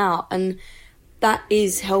speaking out. And that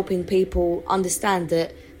is helping people understand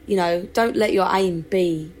that, you know, don't let your aim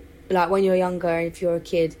be, like when you're younger, if you're a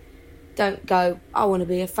kid, don't go, I want to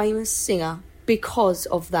be a famous singer because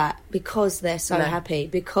of that, because they're so happy,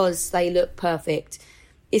 because they look perfect.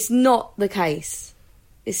 It's not the case.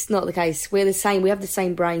 It's not the case. We're the same. We have the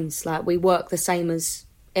same brains. Like, we work the same as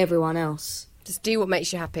everyone else. Just do what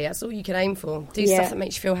makes you happy. That's all you can aim for. Do stuff that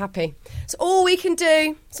makes you feel happy. It's all we can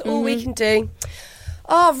do. It's all we can do.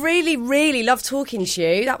 Oh, I've really, really loved talking to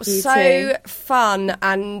you. That was so fun,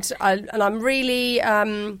 and I'm really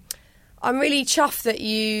chuffed that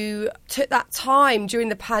you took that time during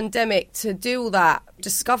the pandemic to do all that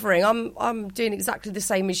discovering. I'm doing exactly the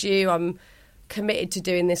same as you. I'm committed to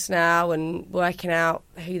doing this now and working out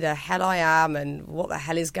who the hell I am and what the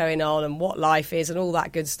hell is going on and what life is and all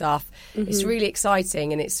that good stuff. It's really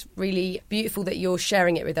exciting, and it's really beautiful that you're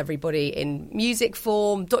sharing it with everybody in music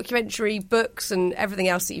form, documentary, books, and everything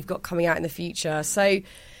else that you've got coming out in the future. So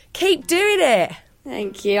keep doing it.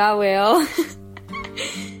 Thank you, I will.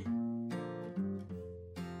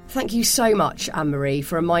 Thank you so much, Anne-Marie,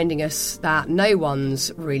 for reminding us that no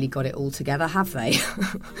one's really got it all together, have they?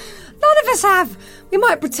 None of us have. We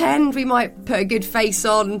might pretend, we might put a good face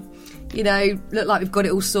on, you know, look like we've got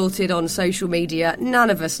it all sorted on social media. None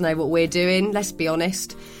of us know what we're doing, let's be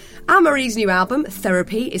honest. Anne-Marie's new album,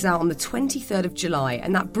 Therapy, is out on the 23rd of July,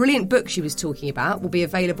 and that brilliant book she was talking about will be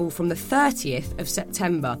available from the 30th of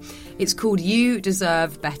September. It's called You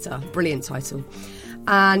Deserve Better. Brilliant title.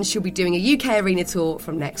 And she'll be doing a UK arena tour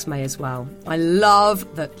from next May as well. I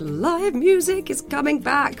love that live music is coming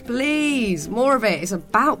back. Please, more of it. It's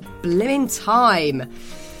about blimmin' time.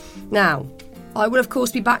 Now, I will, of course,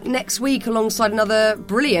 be back next week alongside another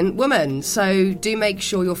brilliant woman. So do make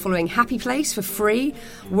sure you're following Happy Place for free,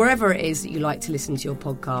 wherever it is that you like to listen to your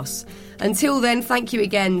podcasts. Until then, thank you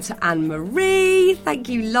again to Anne-Marie. Thank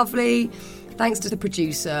you, lovely. Thanks to the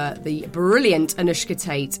producer, the brilliant Anushka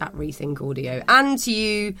Tate at Rethink Audio, and to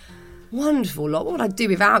you, Wonderful lot. What would I do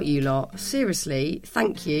without you lot? Seriously,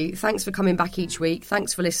 thank you. Thanks for coming back each week.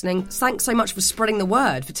 Thanks for listening. Thanks so much for spreading the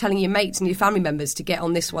word, for telling your mates and your family members to get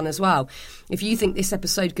on this one as well. If you think this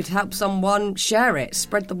episode could help someone, share it.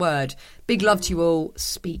 Spread the word. Big love to you all.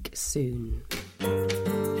 Speak soon.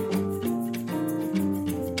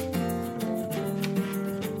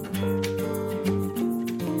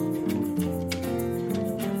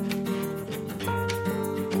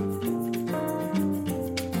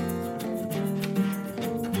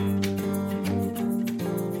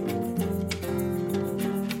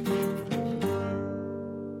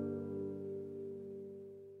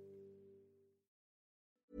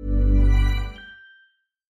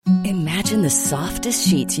 Imagine the softest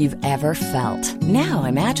sheets you've ever felt. Now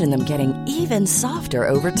imagine them getting even softer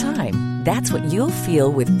over time. That's what you'll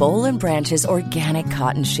feel with Boll & Branch's organic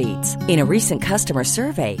cotton sheets. In a recent customer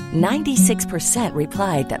survey, 96%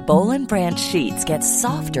 replied that Boll & Branch sheets get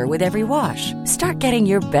softer with every wash. Start getting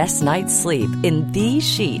your best night's sleep in these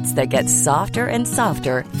sheets that get softer and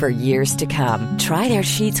softer for years to come. Try their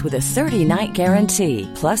sheets with a 30-night guarantee.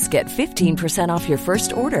 Plus, get 15% off your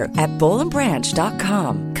first order at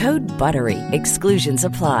bollandbranch.com. Code BUTTERY. Exclusions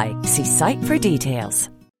apply. See site for details.